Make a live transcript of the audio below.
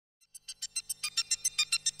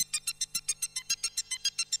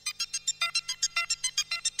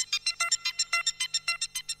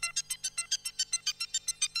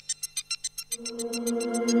The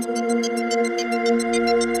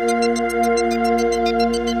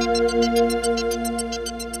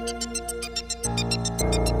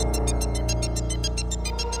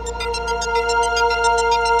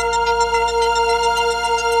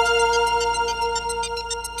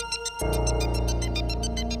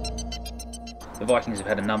Vikings have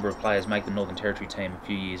had a number of players make the Northern Territory team a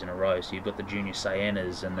few years in a row. So you've got the Junior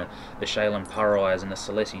Sayanas and the Shaylin Purrais and the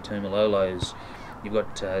Celesi Tumalolos. You've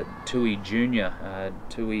got Tui Jr.,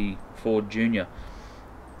 Tui Ford Jr.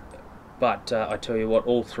 But I tell you what,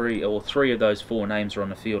 all three of those four names were on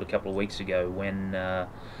the field a couple of weeks ago when the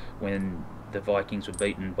Vikings were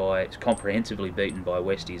comprehensively beaten by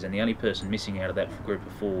Westies, and the only person missing out of that group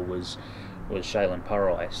of four was Shaylin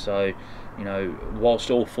Purrais. So, you know,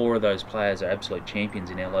 whilst all four of those players are absolute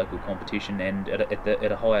champions in our local competition and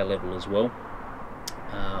at a higher level as well,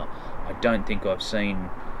 I don't think I've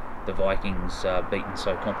seen the Vikings beaten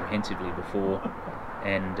so comprehensively before,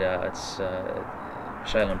 and it's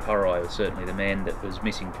Shaylin Purrais was certainly the man that was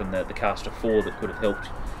missing from the cast of four that could have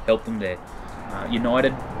helped them there.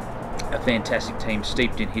 United, a fantastic team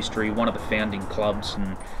steeped in history, one of the founding clubs,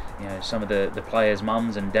 and you know, some of the players'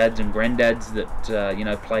 mums and dads and granddads that you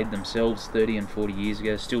know, played themselves 30 and 40 years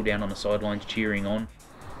ago, still down on the sidelines cheering on.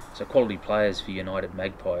 So quality players for United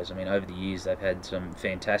Magpies. I mean, over the years they've had some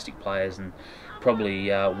fantastic players and probably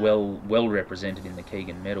well represented in the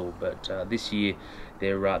Keegan medal. But this year,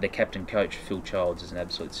 their captain coach Phil Childs is an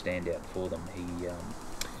absolute standout for them. He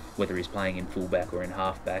whether he's playing in fullback or in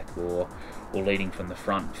halfback or leading from the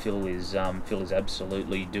front, Phil is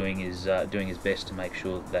absolutely doing his best to make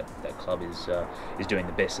sure that club is doing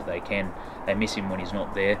the best that they can. They miss him when he's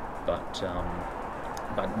not there, but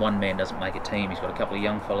one man doesn't make a team. He's got a couple of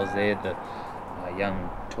young fellas there, the young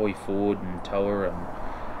Toy Ford and Toa, and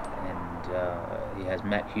he has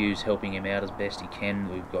Matt Hughes helping him out as best he can.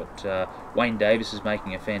 We've got Wayne Davis is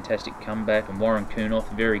making a fantastic comeback, and Warren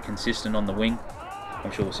Kunoth very consistent on the wing. I'm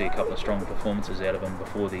sure we'll see a couple of strong performances out of them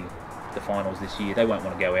before the finals this year. They won't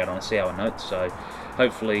want to go out on a sour note, so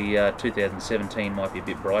hopefully 2017 might be a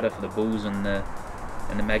bit brighter for the Bulls and the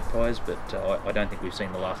Magpies, but I don't think we've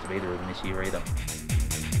seen the last of either of them this year either.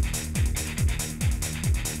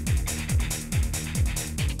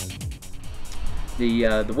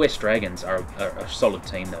 The West Dragons are a solid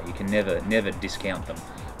team though. You can never discount them.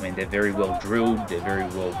 I mean, they're very well drilled, they're very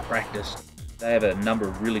well practiced. They have a number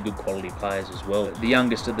of really good quality players as well. The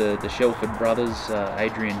youngest of the Shelford brothers,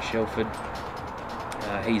 Adrian Shelford,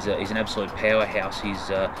 he's an absolute powerhouse.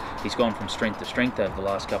 He's gone from strength to strength over the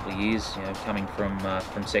last couple of years. You know, coming from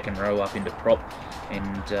second row up into prop,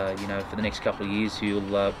 and you know, for the next couple of years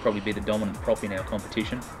he'll probably be the dominant prop in our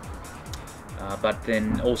competition. But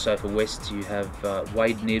then also for Wests you have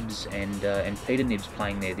Wade Nibbs and Peter Nibbs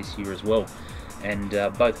playing there this year as well. And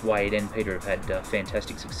both Wade and Peter have had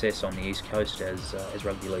fantastic success on the East Coast as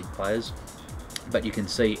rugby league players. But you can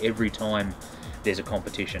see every time there's a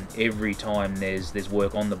competition, every time there's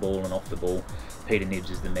work on the ball and off the ball, Peter Nibbs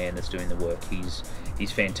is the man that's doing the work. He's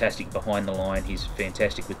fantastic behind the line. He's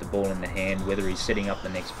fantastic with the ball in the hand. Whether he's setting up the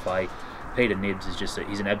next play, Peter Nibbs is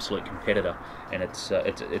he's an absolute competitor, and it's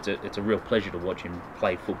a real pleasure to watch him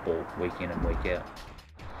play football week in and week out.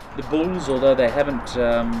 The Bulls, although they haven't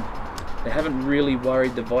really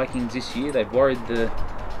worried the Vikings this year. They've worried the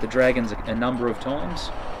Dragons a number of times.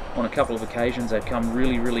 On a couple of occasions they've come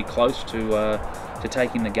really close to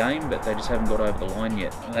taking the game, but they just haven't got over the line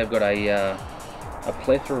yet. They've got a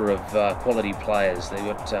plethora of quality players. They've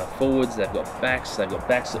got forwards, they've got backs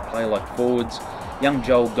that play like forwards. Young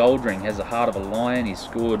Joel Goldring has the heart of a lion. He's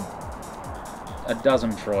scored a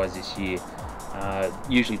dozen tries this year.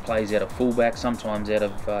 Usually plays out of fullback, sometimes out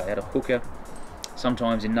of hooker.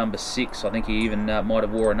 Sometimes in number 6. I think he even might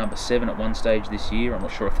have wore a number 7 at one stage this year. I'm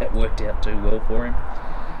not sure if that worked out too well for him.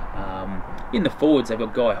 In the forwards, they've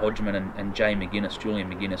got Guy Hodgman and Jay McGuinness.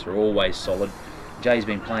 Julian McGuinness are always solid. Jay's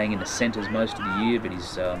been playing in the centres most of the year, but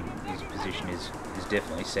his position is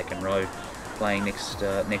definitely second row, playing next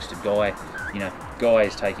to Guy. You know, Guy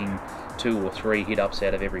is taking 2 or 3 hit-ups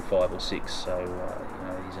out of every 5 or 6. So you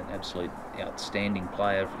know, he's an absolute outstanding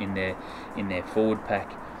player in their forward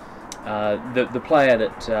pack. The player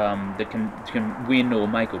that can win or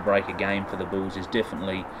make or break a game for the Bulls is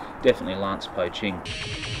definitely Lance Poching.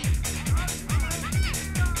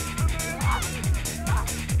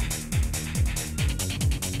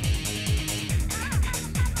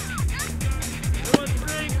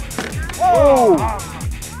 Oh!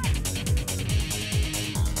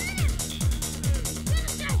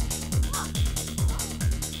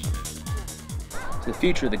 So the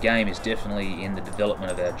future of the game is definitely in the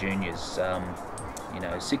development of our juniors. You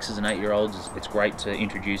know, 6s and 8-year-olds, it's great to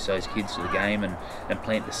introduce those kids to the game and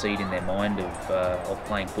plant the seed in their mind of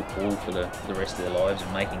playing football for the rest of their lives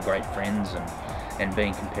and making great friends and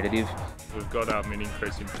being competitive. We've got an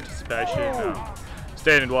increase in participation.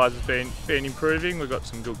 Standard-wise, it's been improving. We've got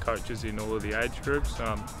some good coaches in all of the age groups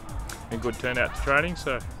and good turnout to training.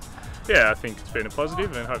 So, yeah, I think it's been a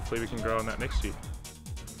positive, and hopefully we can grow on that next year.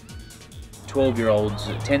 12-year-olds,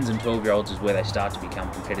 10s and 12-year-olds is where they start to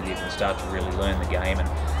become competitive and start to really learn the game,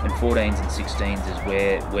 and 14s and 16s is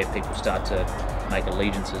where people start to make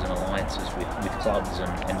allegiances and alliances with clubs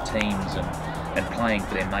and teams and playing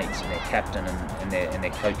for their mates and their captain and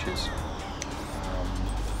their coaches.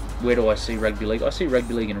 Where do I see rugby league? I see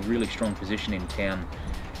rugby league in a really strong position in town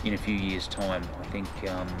in a few years' time. I think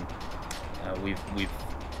we've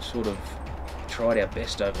sort of tried our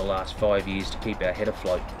best over the last 5 years to keep our head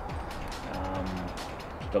afloat.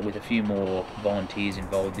 But with a few more volunteers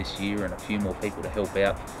involved this year and a few more people to help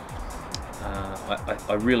out,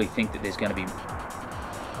 I really think that there's going to be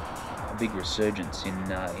a big resurgence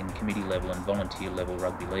in committee level and volunteer level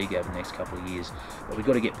rugby league over the next couple of years. But we've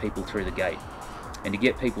got to get people through the gate. And to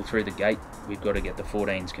get people through the gate, we've got to get the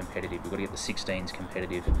 14s competitive, we've got to get the 16s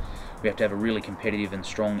competitive. We have to have a really competitive and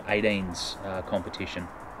strong 18s competition.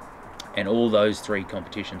 And all those three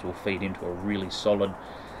competitions will feed into a really solid,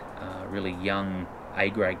 really young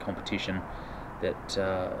A-grade competition that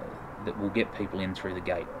will get people in through the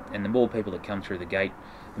gate. And the more people that come through the gate,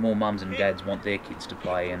 the more mums and dads want their kids to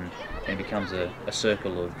play, and it becomes a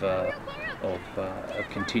circle of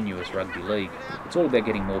continuous rugby league. It's all about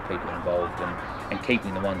getting more people involved and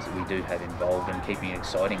keeping the ones that we do have involved and keeping it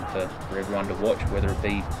exciting for everyone to watch, whether it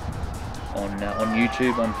be on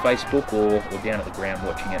YouTube, on Facebook, or down at the ground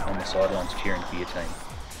watching it on the sidelines cheering for your team.